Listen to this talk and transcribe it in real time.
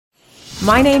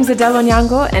My name's Adele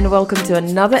Onyango and welcome to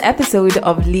another episode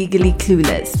of Legally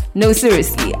Clueless. No,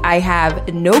 seriously, I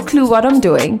have no clue what I'm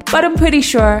doing, but I'm pretty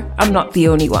sure I'm not the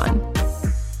only one.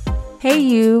 Hey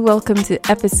you, welcome to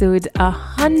episode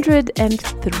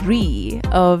 103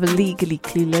 of Legally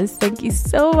Clueless. Thank you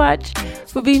so much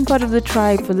for being part of the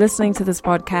tribe, for listening to this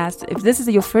podcast. If this is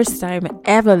your first time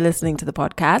ever listening to the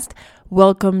podcast,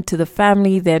 welcome to the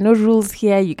family. There are no rules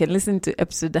here. You can listen to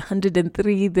episode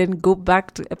 103, then go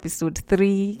back to episode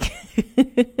 3.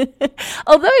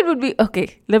 Although it would be,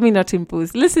 okay, let me not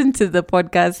impose. Listen to the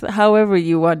podcast however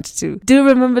you want to. Do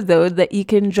remember though that you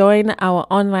can join our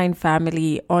online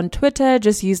family on Twitter.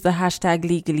 Just use the hashtag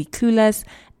Legally Clueless.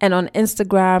 And on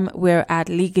Instagram, we're at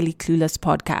Legally Clueless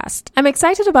Podcast. I'm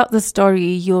excited about the story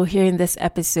you'll hear in this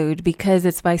episode because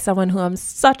it's by someone who I'm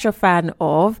such a fan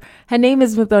of. Her name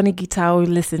is Muthoni Gitau.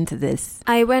 Listen to this.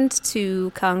 I went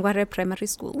to Kawangware Primary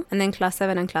School, and then class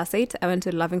 7 and class 8, I went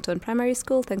to Lavington Primary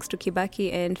School thanks to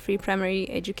Kibaki and free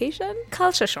primary education.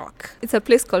 Culture shock. It's a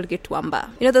place called Gitwamba.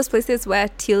 You know those places where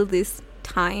till this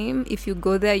time, if you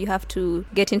go there, you have to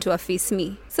get into a face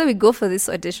me. So we go for these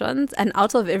auditions, and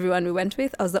out of everyone we went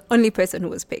with, I was the only person who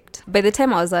was picked. By the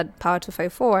time I was at Power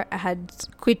 254, I had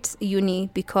quit uni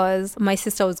because my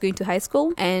sister was going to high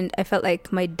school, and I felt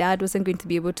like my dad wasn't going to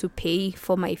be able to pay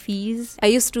for my fees. I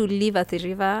used to live at the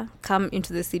river, come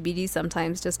into the CBD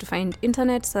sometimes just to find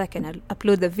internet so I can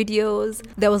upload the videos.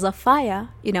 There was a fire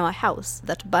in our house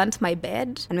that burnt my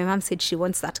bed, and my mom said she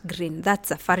wants that green. That's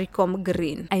Safaricom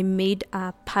green. I made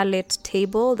a pallet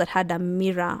table that had a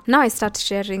mirror. Now I start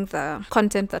sharing the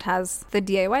content that has the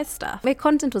DIY stuff. My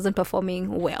content wasn't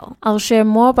performing well. I'll share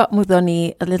more about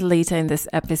Muthoni a little later in this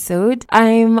episode.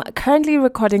 I'm currently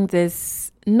recording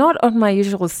this not on my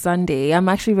usual Sunday. I'm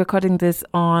actually recording this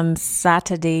on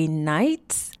Saturday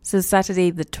night. So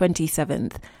Saturday the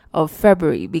 27th of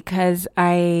February because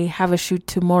I have a shoot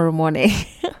tomorrow morning.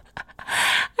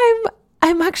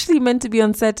 I'm actually meant to be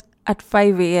on set at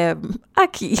 5 a.m.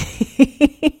 Aki.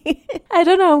 I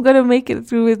don't know how I'm going to make it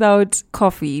through without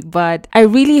coffee, but I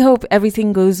really hope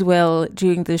everything goes well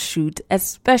during the shoot,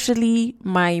 especially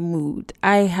my mood.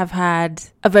 I have had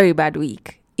a very bad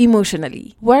week.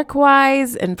 Emotionally,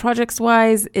 work-wise and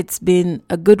projects-wise, it's been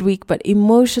a good week, but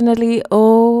emotionally,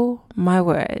 oh my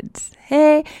words.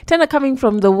 Hey, kind of coming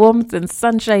from the warmth and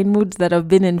sunshine moods that I've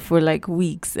been in for like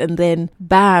weeks, and then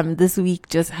bam, this week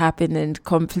just happened and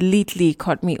completely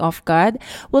caught me off guard.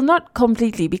 Well, not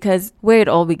completely, because where it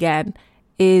all began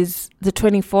is the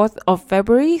 24th of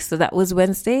February, so that was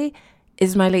Wednesday,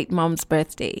 is my late mom's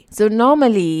birthday. So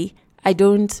normally I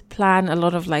don't plan a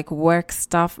lot of like work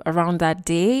stuff around that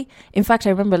day. In fact,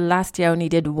 I remember last year I only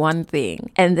did one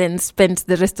thing and then spent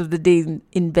the rest of the day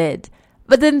in bed.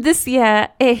 But then this year,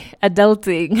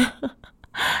 adulting.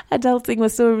 Adulting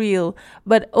was so real.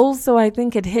 But also I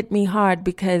think it hit me hard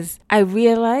because I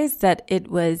realized that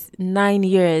it was 9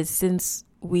 years since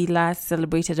we last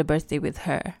celebrated a birthday with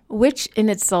her, which in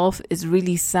itself is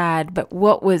really sad. But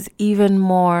what was even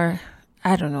more,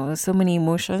 I don't know, so many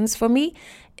emotions for me,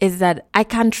 is that I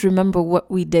can't remember what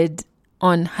we did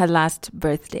on her last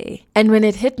birthday. And when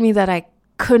it hit me that I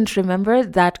couldn't remember,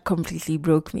 that completely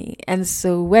broke me. And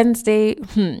so Wednesday,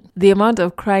 the amount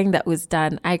of crying that was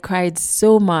done, I cried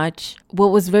so much.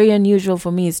 What was very unusual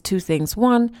for me is two things.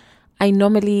 One, I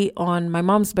normally on my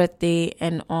mom's birthday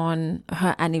and on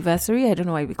her anniversary, I don't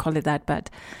know why we call it that, but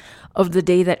of the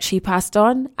day that she passed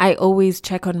on, I always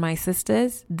check on my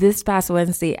sisters. This past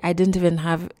Wednesday, I didn't even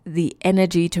have the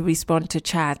energy to respond to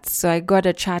chats. So I got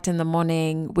a chat in the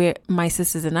morning where my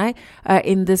sisters and I are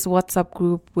in this WhatsApp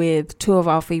group with two of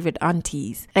our favorite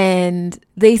aunties. And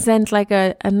they sent like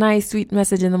a nice, sweet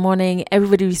message in the morning.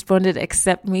 Everybody responded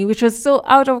except me, which was so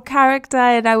out of character.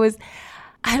 And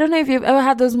I don't know if you've ever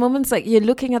had those moments like you're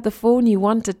looking at the phone, you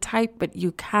want to type, but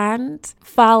you can't.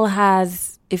 Fal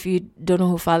has, if you don't know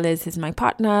who Fal is, he's my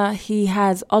partner. He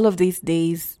has all of these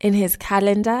days in his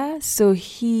calendar. So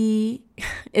he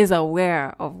is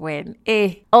aware of when,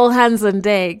 all hands on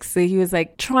deck. So he was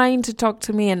like trying to talk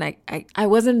to me and I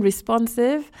wasn't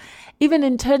responsive. Even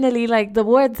internally, like the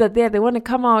words are there, they want to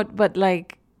come out, but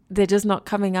like they're just not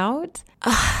coming out.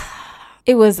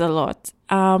 It was a lot.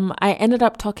 I ended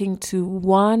up talking to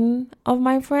one of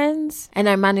my friends and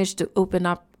I managed to open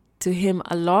up to him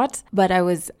a lot, but I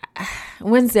was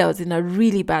Wednesday, I was in a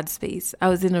really bad space.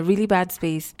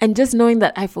 And just knowing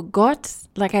that I forgot,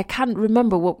 like I can't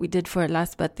remember what we did for our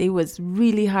last birthday was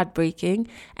really heartbreaking.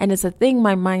 And it's a thing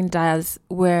my mind does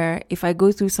where if I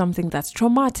go through something that's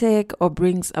traumatic or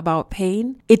brings about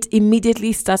pain, it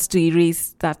immediately starts to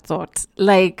erase that thought.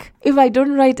 Like if I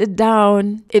don't write it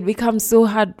down, it becomes so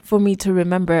hard for me to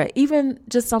remember. Even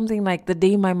just something like the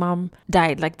day my mom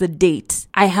died, like the date,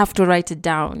 I have to write it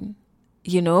down,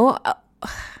 you know?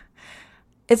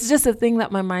 It's just a thing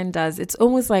that my mind does. It's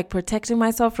almost like protecting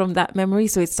myself from that memory,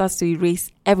 so it starts to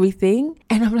erase everything.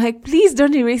 And I'm like, please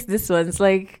don't erase this one. It's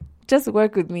like, just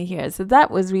work with me here. So that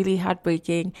was really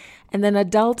heartbreaking. And then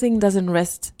adulting doesn't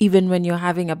rest even when you're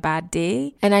having a bad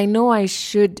day. And I know I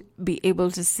should be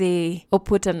able to say or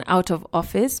put an out of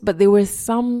office, but there were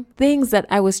some things that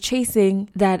I was chasing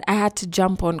that I had to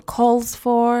jump on calls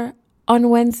for on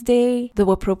Wednesday. There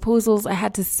were proposals I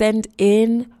had to send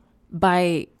in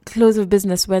by close of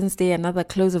business Wednesday, another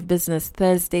close of business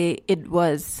Thursday. It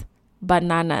was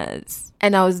bananas.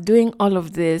 And I was doing all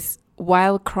of this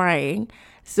while crying.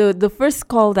 So the first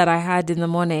call that I had in the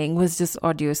morning was just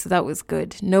audio, so that was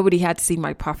good. Nobody had to see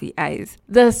my puffy eyes.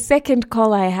 The second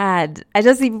call I had, I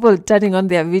just see people turning on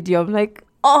their video. I'm like,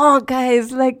 oh,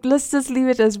 guys, like, let's just leave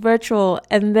it as virtual.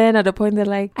 And then at a point, they're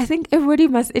like, I think everybody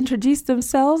must introduce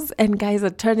themselves. And guys are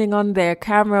turning on their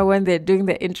camera when they're doing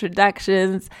their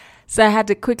introductions. So I had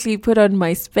to quickly put on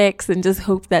my specs and just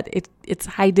hope that it's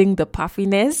hiding the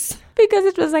puffiness. Because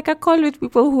it was like a call with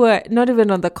people who are not even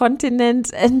on the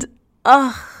continent. And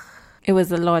it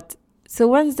was a lot. So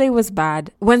Wednesday was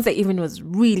bad. Wednesday even was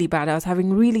really bad. I was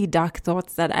having really dark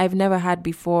thoughts that I've never had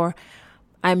before.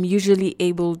 I'm usually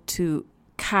able to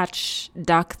catch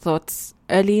dark thoughts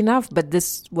early enough, but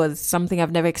this was something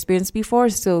I've never experienced before.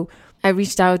 So I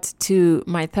reached out to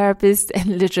my therapist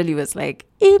and literally was like,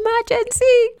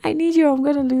 emergency, I need you. I'm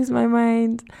going to lose my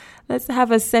mind. Let's have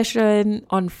a session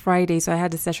on Friday. So I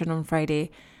had a session on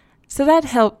Friday. So that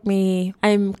helped me.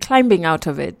 I'm climbing out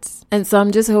of it. And so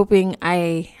I'm just hoping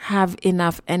I have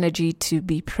enough energy to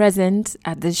be present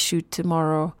at this shoot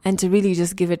tomorrow and to really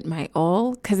just give it my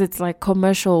all, because it's like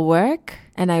commercial work.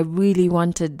 And I really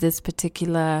wanted this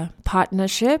particular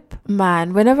partnership.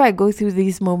 Man, whenever I go through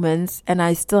these moments and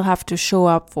I still have to show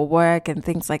up for work and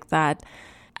things like that,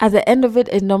 at the end of it,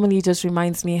 it normally just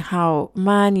reminds me how,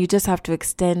 man, you just have to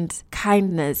extend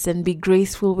kindness and be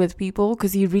graceful with people,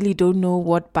 because you really don't know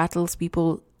what battles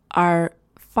people are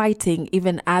fighting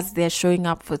even as they're showing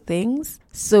up for things.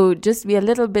 So just be a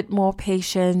little bit more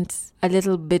patient, a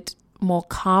little bit more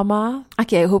calmer.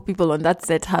 Okay, I hope people on that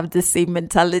set have the same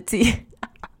mentality.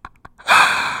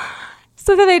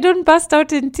 So that I don't burst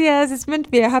out in tears. It's meant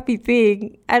to be a happy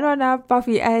thing. I don't have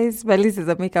puffy eyes, but at least as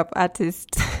a makeup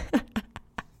artist.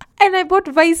 And I bought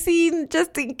Vicine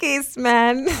just in case,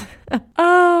 man.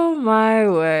 Oh my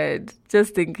word.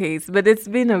 Just in case. But it's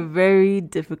been a very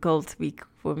difficult week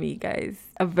for me, guys.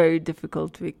 A very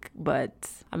difficult week. But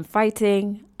I'm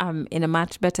fighting. I'm in a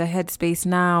much better headspace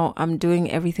now. I'm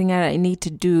doing everything that I need to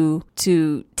do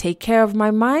to take care of my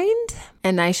mind.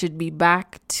 And I should be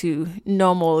back to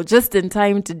normal just in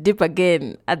time to dip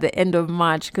again at the end of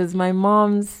March. Because my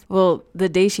mom's, well, the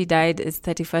day she died is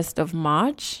 31st of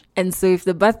March. And so if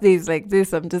the birthday is like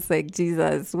this, I'm just like,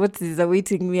 Jesus, what is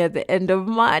awaiting me at the end of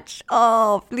March?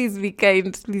 Oh, please be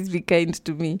kind. Please be kind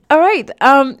to me. All right.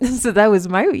 So that was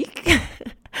my week.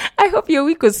 I hope your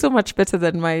week was so much better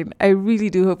than mine. I really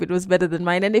do hope it was better than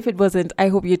mine. And if it wasn't, I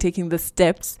hope you're taking the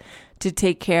steps to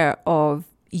take care of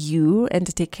you and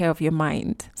to take care of your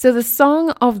mind. So the song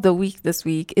of the week this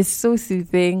week is so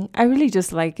soothing. I really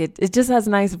just like it. It just has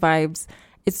nice vibes.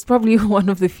 It's probably one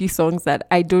of the few songs that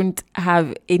I don't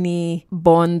have any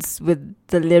bonds with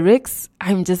the lyrics.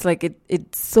 I'm just like,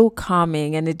 it's so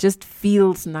calming and it just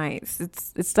feels nice.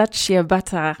 It's that sheer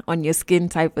butter on your skin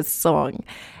type of song.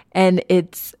 And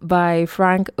it's by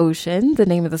Frank Ocean. The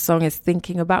name of the song is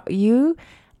Thinking About You.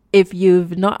 If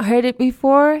you've not heard it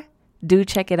before, do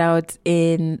check it out.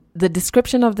 In the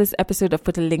description of this episode, I've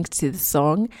put a link to the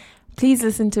song. Please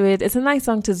listen to it. It's a nice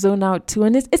song to zone out to,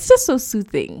 and it's just so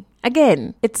soothing.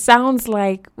 Again, it sounds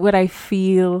like what I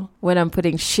feel when I'm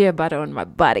putting shea butter on my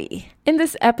body. In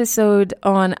this episode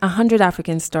on 100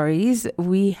 African Stories,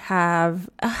 we have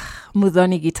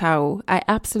Muthoni Gitau. I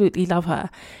absolutely love her.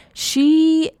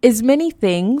 She is many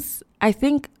things. I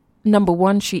think, number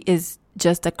one, she is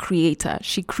just a creator.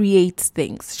 She creates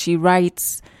things. She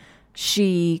writes.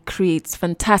 She creates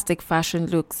fantastic fashion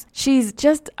looks. She's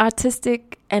just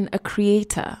artistic and a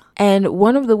creator. And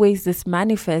one of the ways this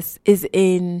manifests is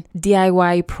in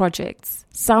DIY projects.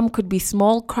 Some could be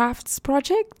small crafts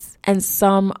projects, and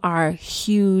some are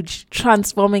huge,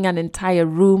 transforming an entire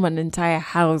room, an entire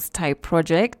house type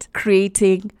project,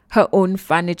 creating her own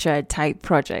furniture type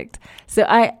project. So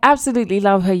I absolutely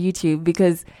love her YouTube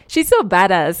because she's so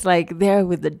badass, like there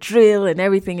with the drill and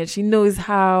everything, and she knows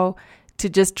how to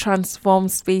just transform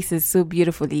spaces so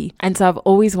beautifully. And so I've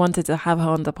always wanted to have her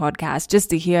on the podcast just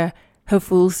to hear her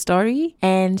full story,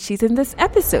 and she's in this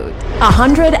episode.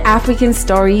 100 African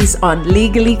stories on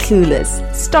Legally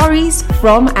Clueless. Stories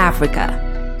from Africa.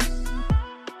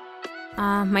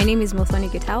 My name is Mothoni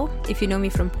Gitau. If you know me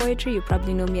from poetry, you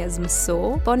probably know me as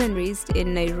Mso. Born and raised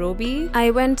in Nairobi.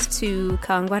 I went to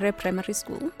Kawangware Primary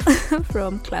School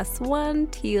from class 1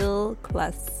 till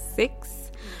class 6.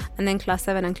 And then class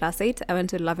 7 and class 8, I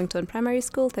went to Lavington Primary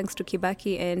School thanks to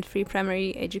Kibaki and free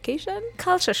primary education.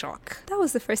 Culture shock. That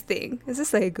was the first thing. It's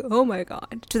just like, oh my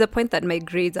God. To the point that my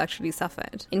grades actually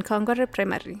suffered. In Kawangware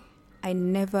Primary, I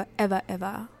never, ever,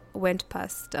 ever went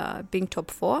past being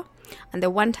top 4. And the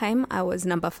one time I was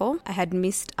number 4, I had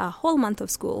missed a whole month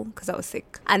of school because I was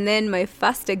sick. And then my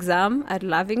first exam at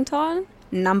Lavington,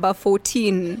 number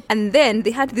 14. And then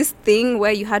they had this thing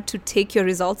where you had to take your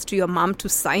results to your mom to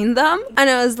sign them. And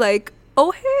I was like,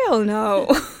 oh, hell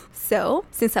no. So,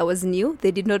 since I was new,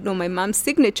 they did not know my mom's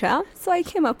signature, so I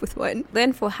came up with one.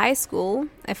 Then for high school,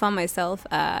 I found myself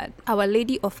at Our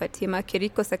Lady of Fatima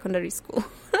Kiriko Secondary School.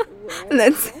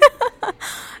 That's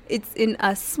it's in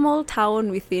a small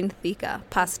town within Thika,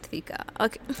 past Thika.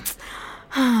 Okay.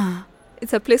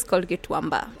 It's a place called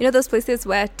Gitwamba. You know those places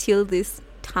where till this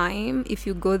time, if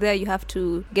you go there, you have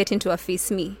to get into a Face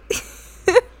Me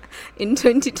in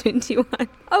 2021.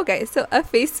 Okay, so a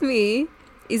Face Me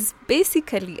is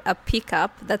basically a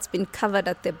pickup that's been covered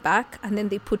at the back, and then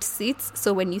they put seats,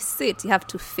 so when you sit, you have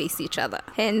to face each other.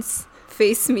 Hence,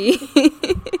 Face Me.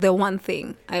 The one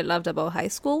thing I loved about high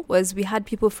school was we had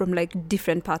people from like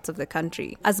different parts of the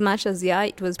country. As much as, yeah,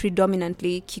 it was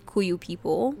predominantly Kikuyu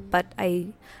people, but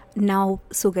I now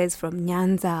saw guys from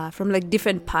Nyanza, from like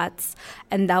different parts,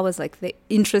 and that was like the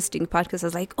interesting part because I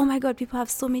was like, oh my God, people have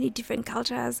so many different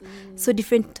cultures, so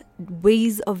different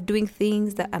ways of doing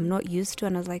things that I'm not used to,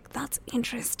 and I was like, that's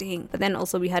interesting. But then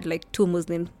also we had like 2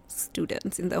 Muslim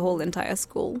students in the whole entire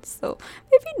school, so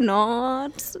maybe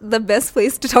not the best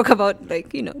place to talk about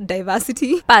like, you know,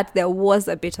 diversity, but there was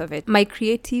a bit of it. My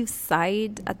creative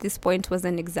side at this point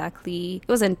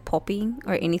wasn't popping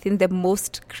or anything. The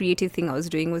most creative thing I was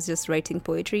doing was just writing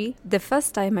poetry. The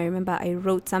first time I remember I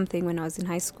wrote something when I was in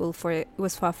high school it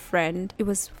was for a friend. It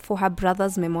was for her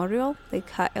brother's memorial, like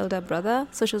her elder brother.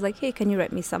 So she was like, hey, can you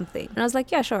write me something? And I was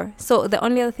like, yeah, sure. So the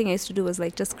only other thing I used to do was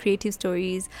like just creative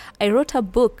stories. I wrote a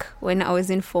book when I was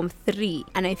in Form 3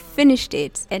 and I finished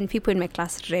it and people in my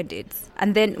class read it.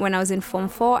 And then when I was in Form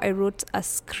 4, I wrote a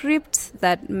script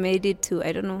that made it to,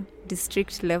 I don't know,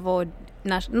 district level,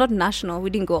 not national. We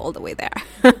didn't go all the way there,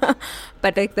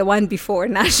 but like the one before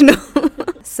national.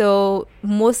 So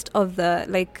most of the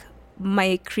like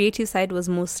my creative side was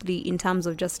mostly in terms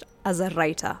of just as a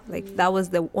writer. Like that was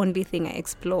the only thing I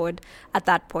explored at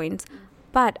that point.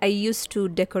 But I used to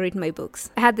decorate my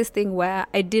books. I had this thing where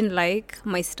I didn't like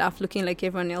my stuff looking like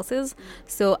everyone else's.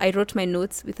 So I wrote my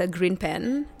notes with a green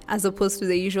pen as opposed to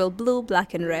the usual blue,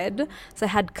 black, and red. So I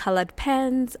had colored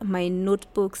pens. My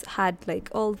notebooks had like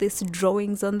all these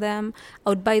drawings on them. I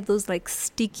would buy those like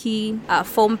sticky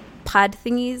foam pad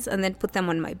thingies and then put them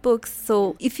on my books.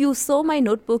 So if you saw my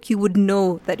notebook, you would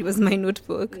know that it was my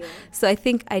notebook. Yeah. So I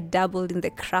think I dabbled in the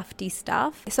crafty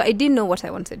stuff. So I didn't know what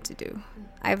I wanted to do.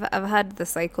 I've had the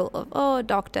cycle of,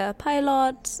 doctor,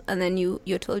 pilot, and then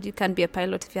you're told you can't be a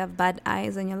pilot if you have bad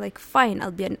eyes, and you're like, fine, I'll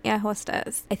be an air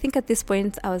hostess. I think at this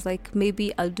point I was like,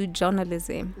 maybe I'll do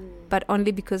journalism, but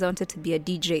only because I wanted to be a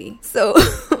DJ. So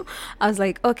I was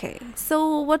like, okay,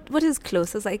 so what is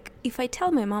close? I was like, if I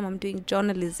tell my mom I'm doing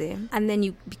journalism and then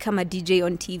you become a DJ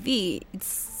on TV, it's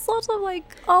sort of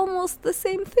like almost the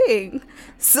same thing.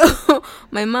 So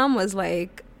my mom was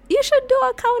like, you should do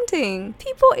accounting.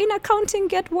 People in accounting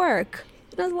get work.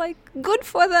 And I was like, good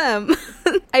for them.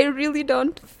 I really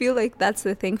don't feel like that's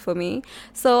the thing for me.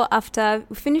 So after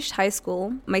we finished high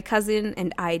school, my cousin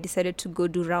and I decided to go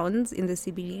do rounds in the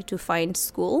CBD to find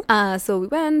school. So we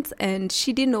went and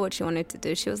she didn't know what she wanted to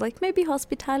do. She was like, maybe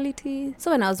hospitality.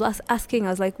 So when I was asking, I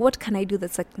was like, what can I do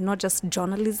that's like not just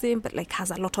journalism, but like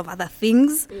has a lot of other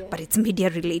things, but it's media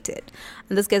related.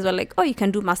 And those guys were like, oh, you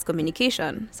can do mass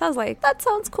communication. So I was like, that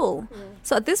sounds cool. Yeah.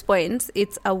 So at this point,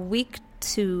 it's a week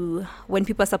to when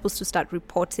people are supposed to start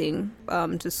reporting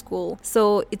to school.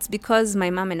 So it's because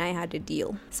my mom and I had a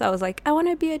deal. So I was like, I want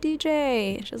to be a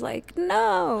DJ. She was like,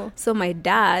 no. So my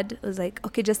dad was like,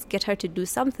 okay, just get her to do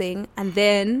something and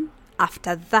then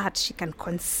after that, she can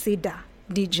consider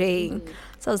DJing.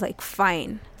 So I was like,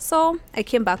 fine. So I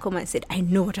came back home and I said, I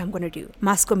know what I'm going to do.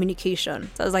 Mass communication.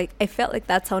 So I was like, I felt like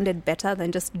that sounded better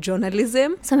than just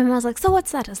journalism. So my mom was like, so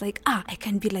what's that? I was like, I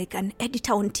can be like an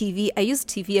editor on TV. I use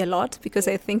TV a lot because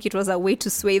I think it was a way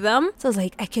to sway them. So I was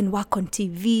like, I can work on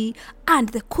TV. And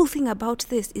the cool thing about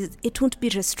this is it won't be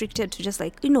restricted to just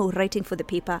like, writing for the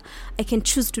paper. I can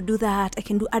choose to do that. I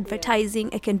can do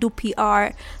advertising. I can do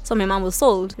PR. So my mom was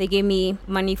sold. They gave me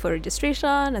money for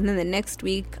registration. And then the next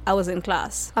week I was in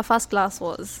class. Our first class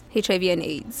was HIV and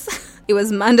AIDS. It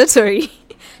was mandatory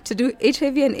to do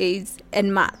HIV and AIDS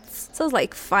and maths. So I was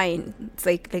like, fine. It's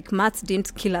like maths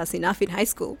didn't kill us enough in high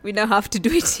school. We now have to do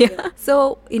it here. Yeah.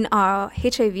 So in our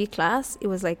HIV class, it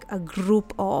was like a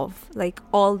group of like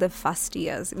all the first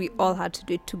years. We all had to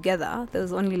do it together. There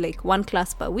was only like one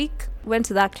class per week. Went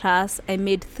to that class. I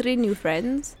made 3 new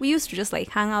friends. We used to just like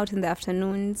hang out in the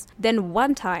afternoons. Then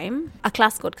one time, a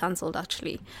class got cancelled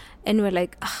actually. And we're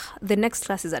like, the next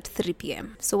class is at 3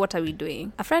 p.m. So what are we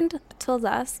doing? A friend told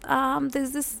us,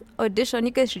 there's this audition.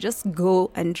 You guys should just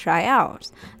go and try out.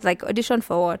 It's like, audition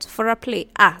for what? For a play.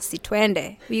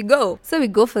 Sitwende. We go. So we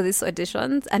go for these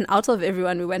auditions. And out of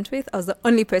everyone we went with, I was the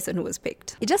only person who was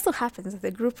picked. It just so happens that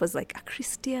the group was like a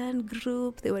Christian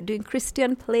group. They were doing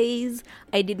Christian plays.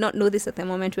 I did not know this at the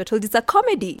moment. We were told it's a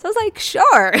comedy. So I was like,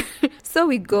 sure. So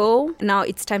we go. Now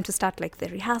it's time to start like the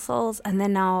rehearsals. And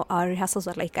then now our rehearsals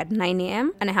were like at 9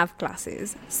 a.m. and I have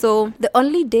classes. So the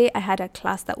only day I had a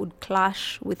class that would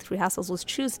clash with rehearsals was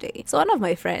Tuesday. So one of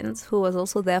my friends who was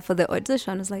also there for the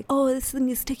audition was like, this thing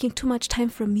is taking too much time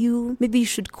from you. Maybe you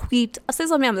should quit. I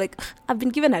says on me, I'm like, I've been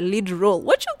given a lead role.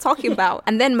 What you talking about?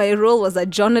 And then my role was a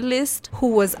journalist who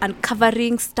was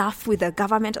uncovering stuff with the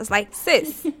government. I was like,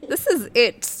 sis, this is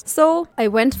it. So I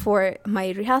went for my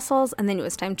rehearsals and then it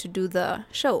was time to do the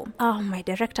show. My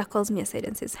director calls me aside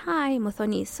and says, hi,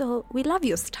 Mothoni, so we love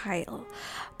your style.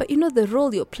 But the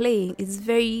role you're playing is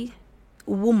very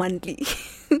womanly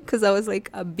because I was like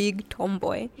a big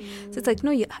tomboy. So it's like, no,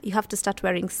 you have to start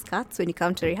wearing skirts when you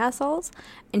come to rehearsals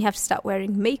and you have to start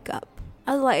wearing makeup.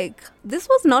 I was like, this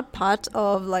was not part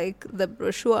of like the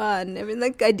brochure and everything.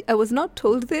 Like I was not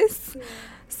told this. Yeah.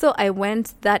 So I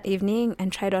went that evening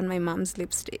and tried on my mom's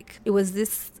lipstick. It was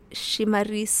this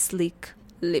shimmery, sleek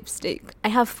lipstick. I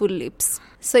have full lips.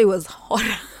 So it was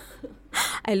horror.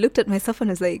 I looked at myself and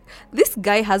I was like, this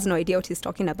guy has no idea what he's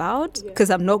talking about because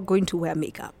I'm not going to wear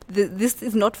makeup. This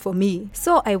is not for me.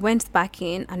 So I went back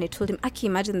in and I told him, Aki,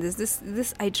 imagine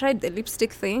this. I tried the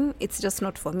lipstick thing. It's just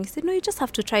not for me. He said, no, you just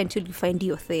have to try until you find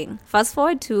your thing. Fast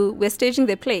forward to we're staging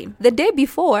the play. The day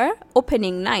before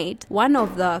opening night, one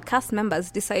of the cast members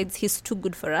decides he's too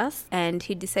good for us and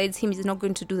he decides he's not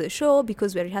going to do the show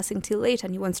because we're rehearsing till late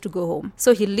and he wants to go home.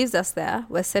 So he leaves us there.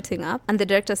 We're setting up and the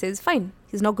director says, fine.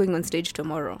 He's not going on stage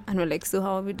tomorrow. And we're like, so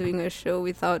how are we doing a show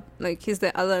without, like, he's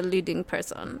the other leading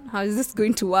person? How is this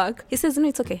going to work? He says, no,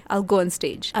 it's okay. I'll go on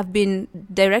stage. I've been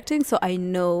directing, so I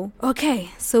know.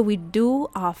 Okay, so we do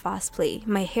our first play.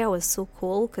 My hair was so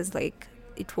cool because, like,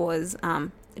 it was,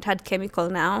 it had chemical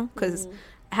now because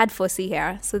I had 4C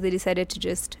hair. So they decided to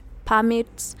just perm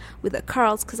it with the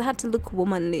curls because I had to look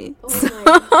womanly. Oh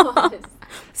my God.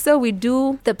 So we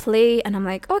do the play and I'm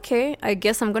like, okay, I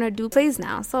guess I'm going to do plays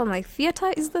now. So I'm like,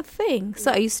 theater is the thing.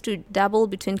 So I used to dabble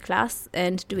between class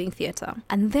and doing theater.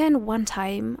 And then one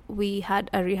time we had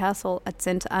a rehearsal at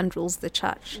St. Andrew's, the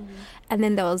church. And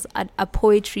then there was a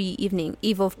poetry evening,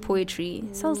 Eve of Poetry.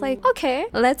 So I was like, okay,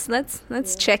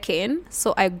 let's check in.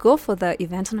 So I go for the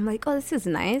event and I'm like, oh, this is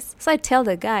nice. So I tell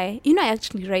the guy, I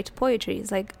actually write poetry.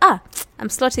 He's like, I'm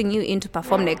slotting you in to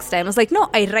perform next time. I was like, no,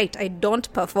 I write, I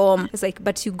don't perform. It's like,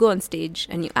 but you go on stage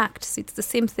and you act. So it's the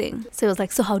same thing. So I was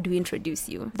like, so how do we introduce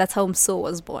you? That's how Mso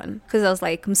was born. Because I was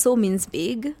like, Mso means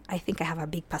big. I think I have a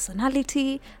big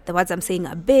personality. The words I'm saying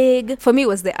are big. For me, it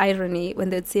was the irony when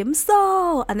they'd say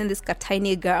Mso. And then this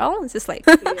tiny girl is just like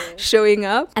showing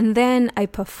up. And then I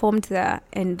performed there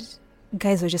and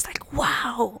guys were just like,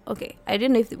 wow. Okay. I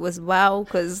didn't know if it was wow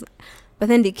but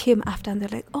then they came after and they're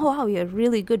like, oh, wow, you're a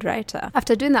really good writer.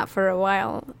 After doing that for a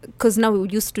while, because now we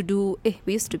used to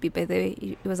be, by the way,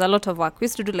 it was a lot of work. We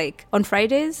used to do like on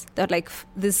Fridays, there were like,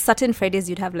 there's certain Fridays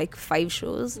you'd have like 5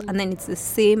 shows and then it's the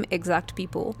same exact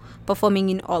people performing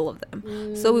in all of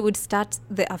them. So we would start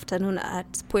the afternoon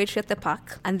at Poetry at the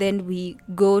Park and then we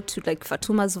go to like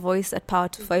Fatuma's Voice at Power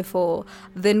 254,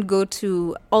 then go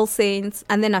to All Saints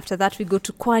and then after that we go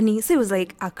to Kwani. So it was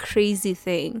like a crazy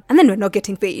thing. And then we're not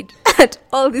getting paid. At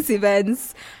all these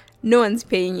events, no one's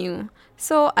paying you.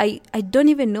 So I don't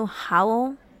even know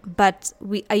how But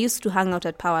I used to hang out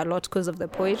at Power a lot because of the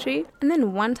poetry. And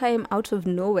then one time, out of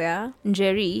nowhere,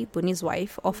 Jerry, Bunny's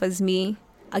wife, offers me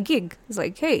a gig. It's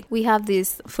like, hey, we have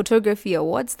this photography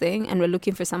awards thing and we're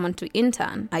looking for someone to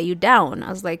intern. Are you down? I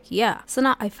was like, yeah. So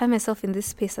now I find myself in this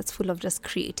space that's full of just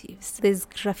creatives. There's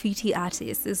graffiti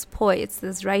artists, there's poets,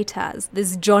 there's writers,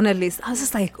 there's journalists. I was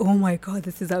just like, oh my God,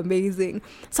 this is amazing.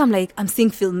 So I'm like, I'm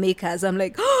seeing filmmakers. I'm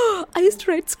like, oh, I used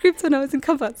to write scripts when I was in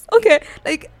campus. Okay.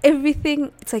 Like everything,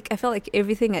 it's like I felt like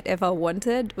everything I'd ever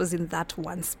wanted was in that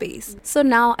one space. So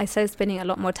now I started spending a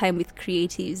lot more time with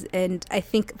creatives, and I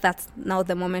think that's now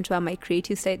the moment where my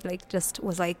creative side like just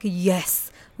was like,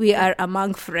 yes, we are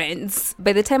among friends.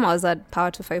 By the time I was at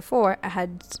Power 254, I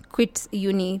had quit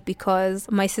uni because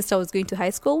my sister was going to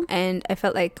high school and I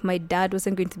felt like my dad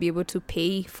wasn't going to be able to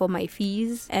pay for my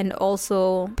fees and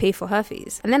also pay for her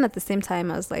fees. And then at the same time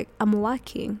I was like, I'm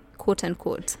working, quote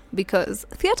unquote, because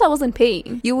theater wasn't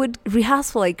paying. You would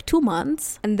rehearse for like 2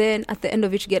 months and then at the end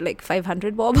of it you get like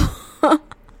 500 bob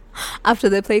after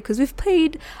the play, because we've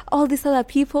paid all these other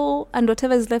people and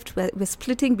whatever is left we're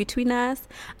splitting between us.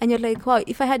 And you're like, wow,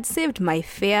 if I had saved my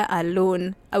fare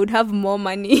alone I would have more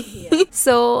money. Yeah.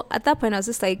 So at that point I was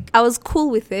just like, I was cool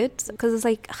with it because it's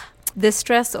like the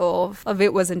stress of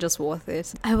it wasn't just worth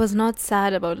it. I was not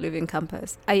sad about leaving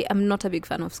campus. I am not a big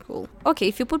fan of school. Okay,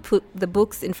 if you put the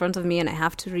books in front of me and I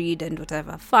have to read and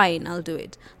whatever, fine, I'll do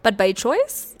it. But by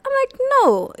choice, I'm like,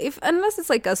 no. Unless it's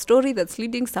like a story that's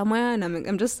leading somewhere and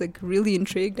I'm just like really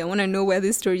intrigued. I want to know where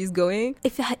this story is going.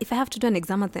 If I have to do an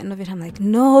exam at the end of it, I'm like,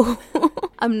 no.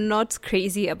 I'm not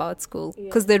crazy about school.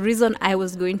 Because the reason I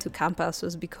was going to campus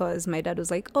was because my dad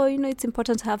was like, oh, it's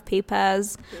important to have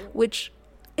papers, which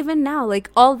even now,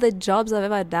 like all the jobs I've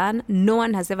ever done, no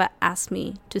one has ever asked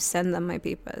me to send them my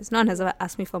papers. No one has ever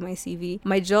asked me for my CV.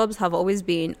 My jobs have always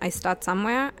been, I start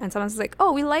somewhere and someone's like,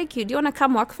 oh, we like you. Do you want to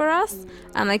come work for us?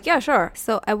 I'm like, yeah, sure.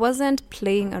 So I wasn't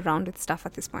playing around with stuff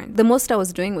at this point. The most I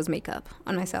was doing was makeup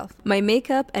on myself. My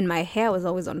makeup and my hair was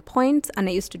always on point and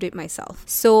I used to do it myself.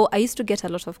 So I used to get a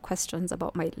lot of questions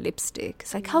about my lipstick.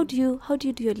 It's like, how do you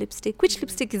do your lipstick? Which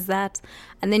lipstick is that?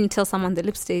 And then you tell someone the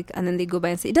lipstick and then they go by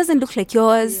and say, it doesn't look like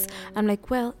yours. Yeah. I'm like,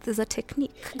 well, there's a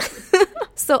technique.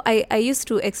 So I used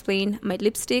to explain my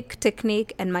lipstick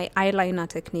technique and my eyeliner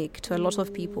technique to a lot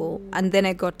of people. And then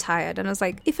I got tired and I was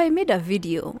like, if I made a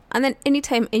video and then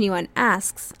anytime anyone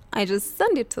asks, I just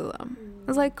send it to them. I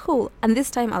was like, cool. And this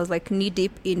time I was like knee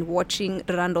deep in watching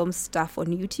random stuff on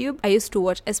YouTube. I used to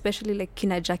watch especially like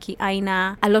Kina Jackie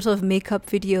Aina, a lot of makeup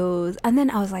videos. And then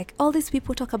I was like, all these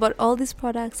people talk about all these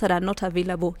products that are not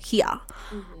available here.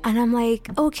 Mm-hmm. And I'm like,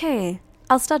 okay,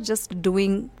 I'll start just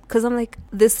doing, because I'm like,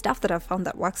 this stuff that I found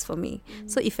that works for me. Mm-hmm.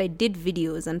 So if I did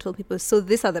videos and told people, so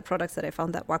these are the products that I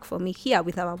found that work for me here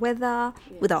with our weather,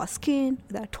 with our skin,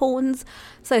 with our tones.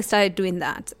 So I started doing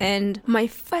that. And my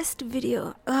first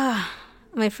video,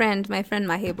 my friend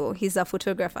Mahebo, he's a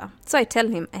photographer. So I tell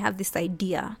him, I have this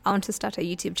idea. I want to start a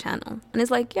YouTube channel. And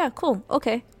he's like, yeah, cool.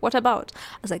 Okay, what about?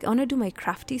 I was like, I want to do my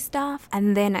crafty stuff.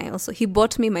 And then he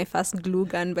bought me my first glue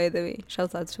gun, by the way.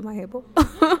 Shout out to Mahebo.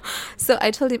 So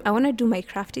I told him, I want to do my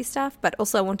crafty stuff, but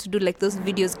also I want to do like those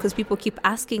videos because people keep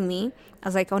asking me. I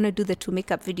was like, I want to do the 2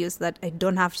 makeup videos so that I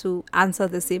don't have to answer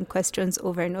the same questions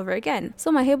over and over again.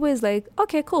 So Mahebo is like,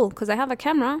 okay, cool, because I have a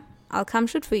camera. I'll come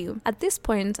shoot for you. At this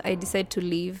point, I decided to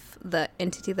leave the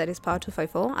entity that is Power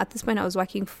 254. At this point, I was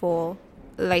working for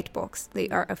Lightbox. They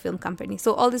are a film company.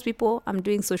 So all these people, I'm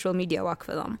doing social media work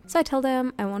for them. So I tell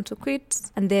them I want to quit.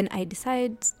 And then I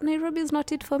decide Nairobi is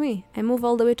not it for me. I move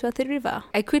all the way to Athi River.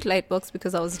 I quit Lightbox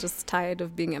because I was just tired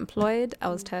of being employed. I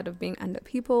was tired of being under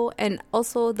people. And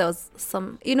also there was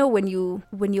some, when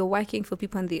you're working for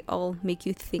people and they all make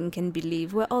you think and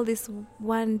believe we're all this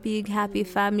one big happy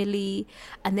family.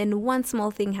 And then one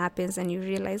small thing happens and you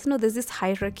realize, no, there's this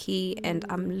hierarchy and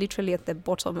I'm literally at the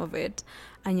bottom of it.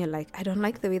 And you're like, I don't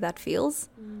like the way that feels.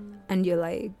 And you're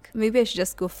like, maybe I should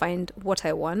just go find what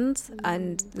I want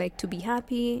and like to be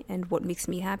happy and what makes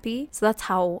me happy. So that's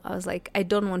how I was like, I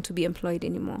don't want to be employed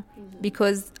anymore.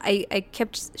 Because I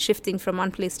kept shifting from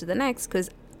one place to the next because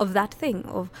of that thing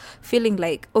of feeling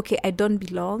like, okay, I don't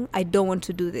belong. I don't want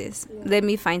to do this. Let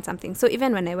me find something. So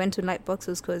even when I went to Lightbox, it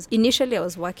was because initially I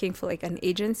was working for like an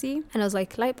agency and I was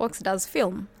like, Lightbox does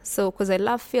film. So because I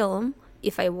love film,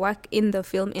 if I work in the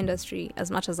film industry, as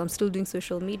much as I'm still doing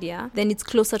social media, then it's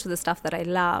closer to the stuff that I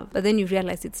love. But then you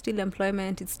realize it's still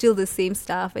employment, it's still the same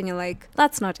stuff, and you're like,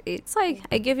 that's not it. So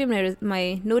I gave him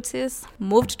my notice,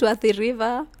 moved to Athi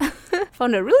River,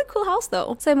 Found a really cool house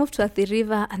though. So I moved to Athi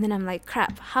River, and then I'm like,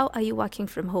 crap, how are you working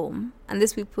from home? And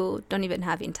these people don't even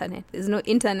have internet. There's no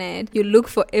internet. You look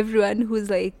for everyone who's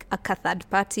like a third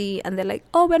party, and they're like,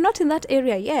 oh, we're not in that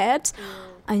area yet.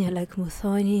 And you're like,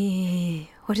 Muthoni,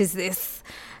 what is this?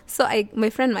 So my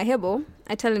friend Mahebo,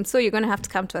 I tell him, so you're going to have to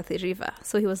come to Athi River.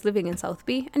 So he was living in South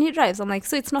B, and he drives. I'm like,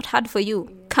 so it's not hard for you.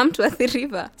 Come to Athi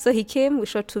River. So he came, we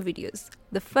shot 2 videos.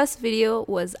 The first video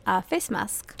was a face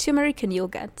mask, turmeric and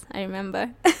yogurt, I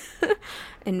remember.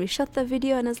 And we shot the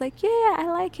video, and I was like, yeah, I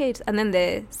like it. And then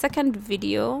the second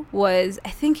video was, I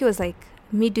think it was like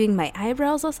me doing my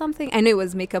eyebrows or something. I know it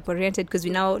was makeup oriented because we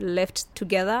now left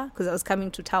together because I was coming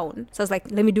to town. So I was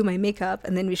like, let me do my makeup,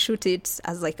 and then we shoot it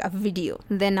as like a video.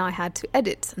 And then now I had to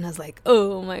edit, and I was like,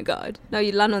 oh my God, now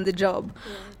you learn on the job.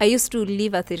 Yeah. I used to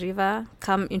leave at the river,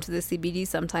 come into the CBD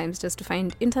sometimes just to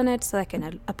find internet so I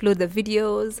can upload the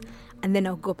videos, and then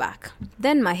I'll go back.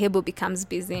 Then my Hebo becomes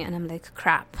busy, and I'm like,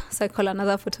 crap. So I call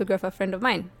another photographer friend of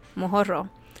mine, Mohoro.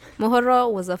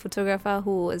 Mohoro was a photographer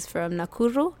who was from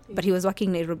Nakuru, but he was working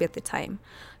in Nairobi at the time.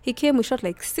 He came, we shot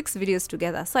like 6 videos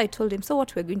together. So I told him, so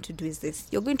what we're going to do is this.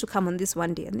 You're going to come on this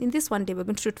one day, and in this one day, we're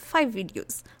going to shoot 5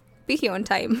 videos. Be here on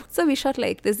time. So we shot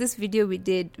like, there's this video we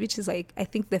did, which is like, I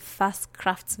think the first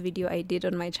crafts video I did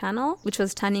on my channel, which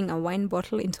was turning a wine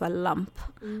bottle into a lamp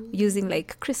using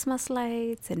like Christmas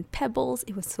lights and pebbles.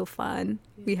 It was so fun.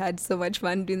 We had so much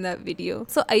fun doing that video.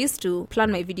 So I used to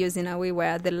plan my videos in a way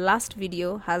where the last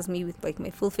video has me with like my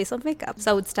full face of makeup.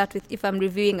 So I would start with, if I'm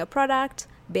reviewing a product,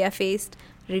 barefaced,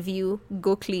 review,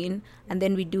 go clean, and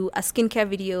then we do a skincare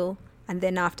video. And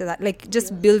then after that, like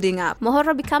just building up.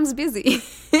 Mohoro becomes busy.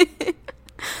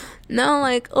 Now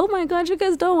like, oh my God, you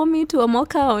guys don't want me to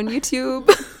amoka on YouTube.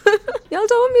 Y'all don't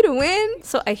want me to win.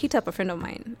 So I hit up a friend of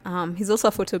mine. He's also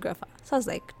a photographer. So I was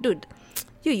like, dude,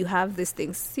 you have these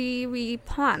things. See, we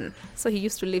plan. So he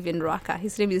used to live in Ruaka.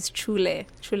 His name is Chule.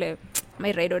 Chule,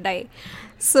 my ride or die.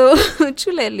 So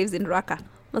Chule lives in Ruaka.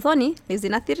 Muthoni lives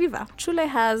in Athi River. Chule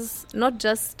has not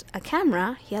just a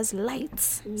camera, he has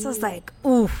lights. So I was like,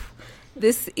 oof.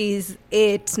 This is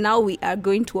it. Now we are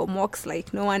going to Omox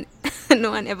like no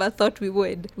one ever thought we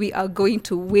would. We are going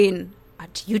to win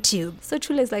at YouTube. So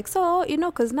Chule is like, so,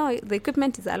 because now the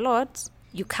equipment is a lot,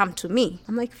 you come to me.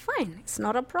 I'm like, fine, it's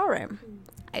not a problem.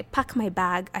 I pack my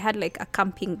bag. I had like a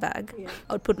camping bag. Yeah.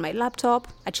 I would put my laptop,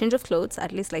 a change of clothes,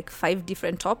 at least like 5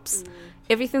 different tops.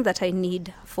 Everything that I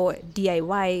need for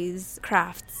DIYs,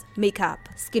 crafts, makeup,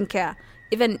 skincare.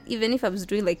 Even if I was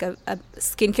doing like a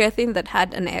skincare thing that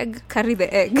had an egg, carry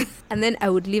the egg. And then I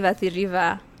would leave at the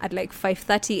river at like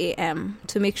 5:30 a.m.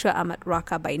 to make sure I'm at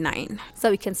Raqqa by 9. So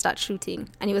we can start shooting.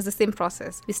 And it was the same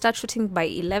process. We start shooting by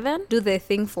 11, do the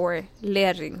thing for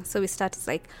layering. So we start, it's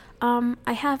like,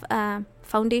 I have a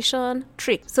foundation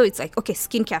trick. So it's like, okay,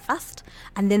 skincare first,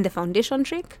 and then the foundation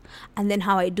trick, and then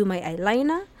how I do my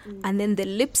eyeliner, and then the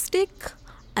lipstick,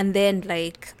 and then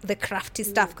like the crafty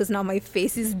stuff, because now my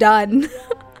face is done.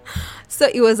 So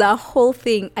it was a whole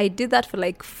thing. I did that for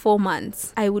like 4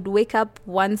 months. I would wake up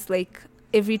once like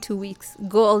every 2 weeks,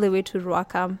 go all the way to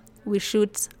Ruaka, we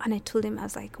shoot, and I told him, I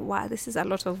was like, wow, this is a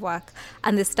lot of work.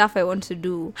 And the stuff I want to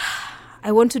do,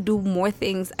 I want to do more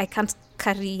things I can't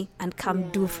carry and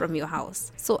come do from your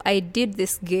house. So I did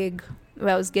this gig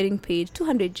where I was getting paid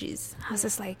 200 Gs. I was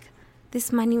just like,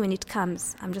 this money, when it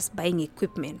comes, I'm just buying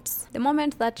equipment. The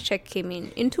moment that check came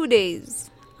in 2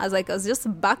 days, I was like, I was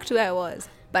just back to where I was.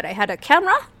 But I had a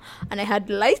camera and I had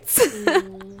lights.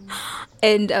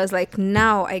 And I was like,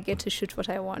 now I get to shoot what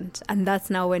I want. And that's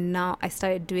when I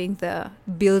started doing the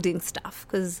building stuff,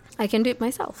 because I can do it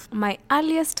myself. My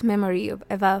earliest memory of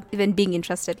ever even being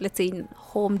interested, let's say in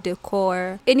home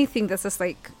decor, anything that's just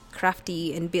like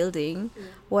crafty and building,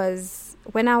 was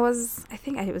when I was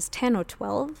 10 or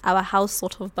 12, our house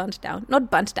sort of burnt down. Not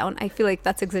burnt down, I feel like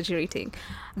that's exaggerating.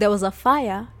 There was a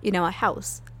fire in our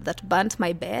house that burnt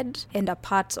my bed and a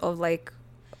part of like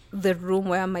the room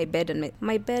where my bed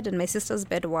and my sister's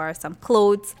bed were, some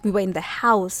clothes. We were in the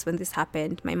house when this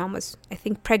happened. My mom was, I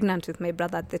think, pregnant with my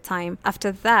brother at the time.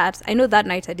 After that, I know that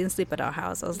night I didn't sleep at our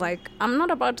house. I was like, I'm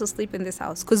not about to sleep in this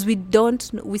house, because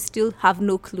we still have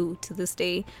no clue to this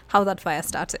day how that fire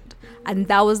started. And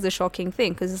that was the shocking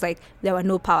thing, because it's like there were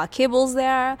no power cables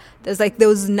there. There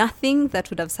was nothing that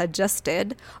would have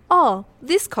suggested, oh,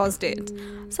 this caused it.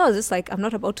 So I was just like, I'm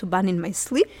not about to burn in my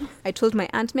sleep. I told my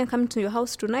aunt, I'm coming to your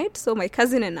house tonight. So my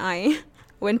cousin and I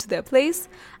went to their place.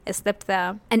 I slept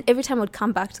there. And every time I would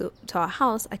come back to our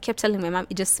house, I kept telling my mom,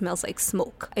 it just smells like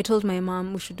smoke. I told my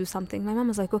mom we should do something. My mom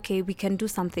was like, okay, we can do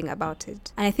something about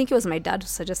it. And I think it was my dad who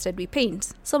suggested we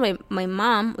paint. So my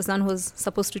mom was the one who was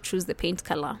supposed to choose the paint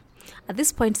color. At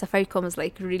this point, Safaricom was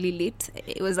like really lit.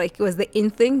 It was the in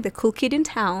thing, the cool kid in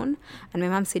town. And my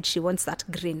mom said she wants that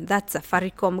green. That's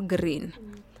Safaricom green.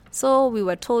 So we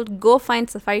were told, go find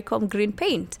Safaricom green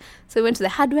paint. So we went to the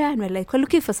hardware and we're like, we're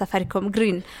looking for Safaricom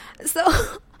green. So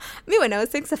me, when I was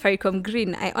saying Safaricom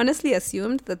green, I honestly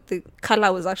assumed that the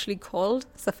color was actually called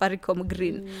Safaricom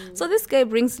green. So this guy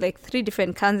brings like 3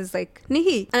 different cans. It's like,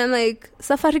 Nihi. And I'm like,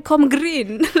 Safaricom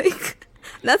green. Like,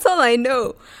 that's all I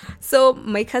know. So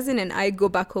my cousin and I go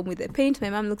back home with the paint. My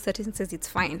mom looks at it and says it's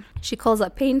fine. She calls a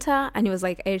painter and it was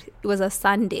like, it was a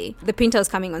Sunday. The painter was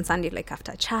coming on Sunday, like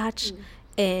after church.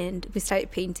 And we started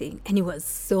painting and it was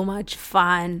so much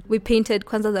fun. We painted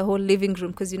Kwanzaa the whole living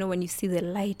room because, you know, when you see the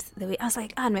light, the way I was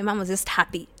like, and my mom was just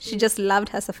happy. She just loved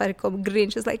her Safaricom green.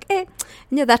 She was like, hey,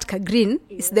 that green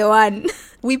is the one.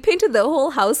 We painted the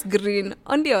whole house green.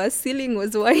 Only our ceiling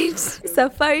was white.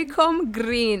 Safaricom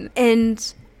green.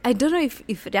 And I don't know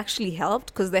if it actually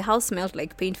helped because the house smelled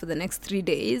like paint for the next 3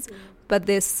 days. But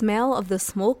the smell of the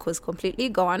smoke was completely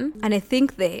gone. And I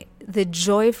think the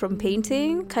joy from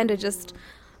painting kind of just,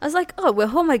 I was like, oh, we're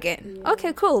home again.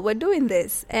 Okay, cool, we're doing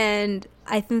this. And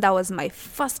I think that was my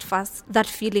first, that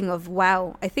feeling of,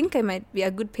 wow, I think I might be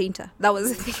a good painter. That was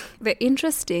the thing. The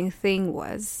interesting thing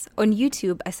was, on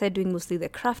YouTube, I started doing mostly the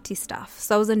crafty stuff.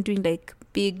 So I wasn't doing like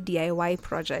big DIY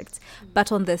projects,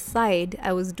 but on the side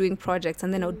I was doing projects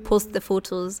and then I would post the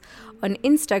photos on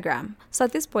Instagram. So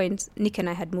at this point, Nick and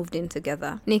I had moved in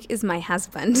together. Nick is my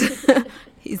husband.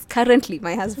 He's currently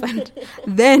my husband.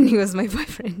 Then he was my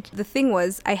boyfriend. The thing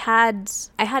was, I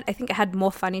think I had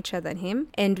more furniture than him,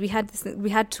 and we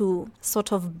had to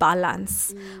sort of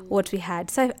balance what we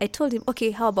had. So I told him,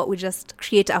 okay, how about we just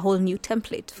create a whole new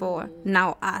template for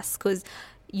now us, because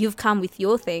you've come with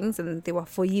your things and they were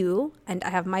for you, and I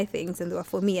have my things and they were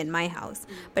for me and my house.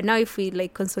 But now if we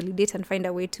like consolidate and find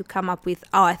a way to come up with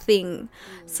our thing.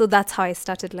 So that's how I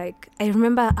started. Like, I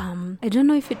remember, I don't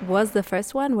know if it was the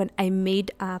first one, when I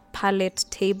made a palette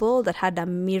table that had a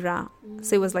mirror.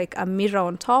 So it was like a mirror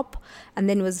on top, and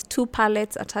then it was 2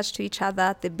 palettes attached to each other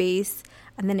at the base.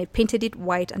 And then I painted it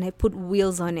white and I put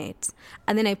wheels on it.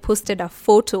 And then I posted a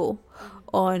photo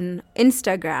on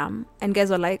Instagram, and guys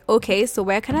were like, okay, so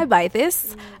where can I buy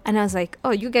this? And I was like,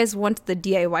 oh, you guys want the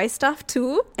DIY stuff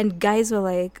too? And guys were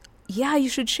like, yeah, you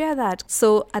should share that.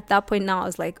 So at that point now I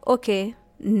was like, okay,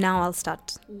 now I'll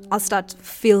start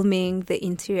filming the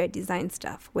interior design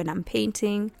stuff when I'm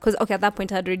painting. Because, okay, at that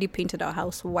point I had already painted our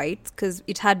house white because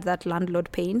it had that landlord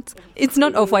paint. It's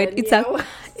not off-white.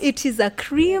 It is a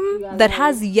cream that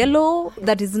has yellow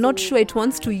that is not sure it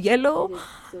wants to yellow.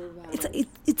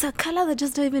 It's a color that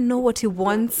just don't even know what it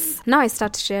wants. Now I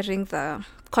start sharing the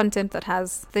content that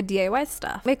has the DIY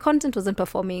stuff. My content wasn't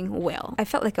performing well. I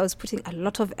felt like I was putting a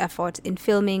lot of effort in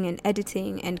filming and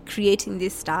editing and creating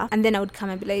this stuff, and then I would come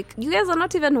and be like, you guys are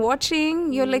not even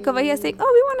watching. You're like over here saying, oh,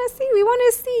 we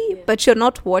want to see, but you're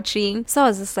not watching. So I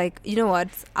was just like, you know what,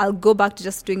 I'll go back to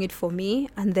just doing it for me,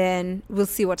 and then we'll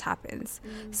see what happens.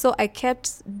 So I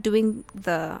kept doing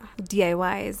the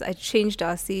DIYs. I changed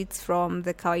our seats from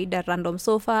the kawaida random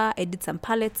sofa. I did some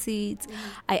palette seats.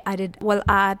 I added wall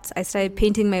art. I started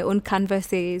painting my own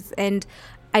canvases, and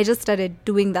I just started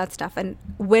doing that stuff. And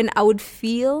when I would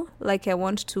feel like I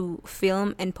want to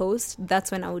film and post,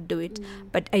 that's when I would do it.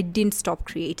 But I didn't stop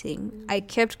creating. I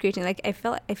kept creating. Like, I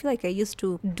feel like I used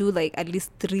to do like at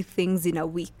least 3 things in a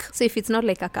week. So if it's not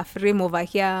like a frame over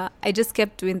here, I just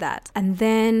kept doing that. And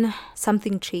then